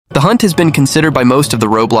The hunt has been considered by most of the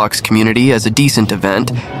Roblox community as a decent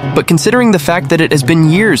event, but considering the fact that it has been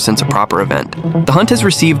years since a proper event, the hunt has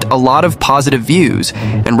received a lot of positive views,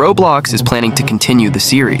 and Roblox is planning to continue the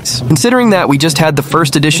series. Considering that we just had the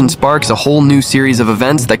first edition sparks a whole new series of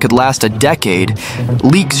events that could last a decade,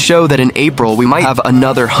 leaks show that in April we might have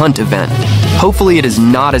another hunt event. Hopefully it is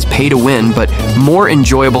not as pay to win, but more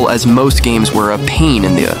enjoyable as most games were a pain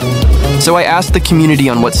in the... So I asked the community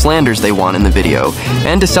on what slanders they want in the video,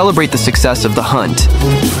 and to celebrate the success of the hunt,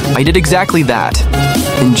 I did exactly that.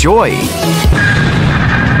 Enjoy!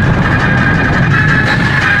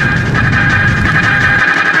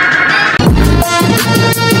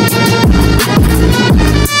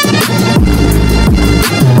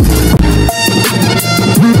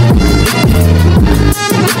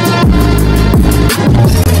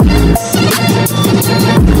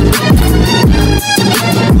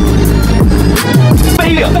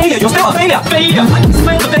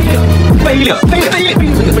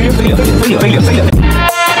 Failure!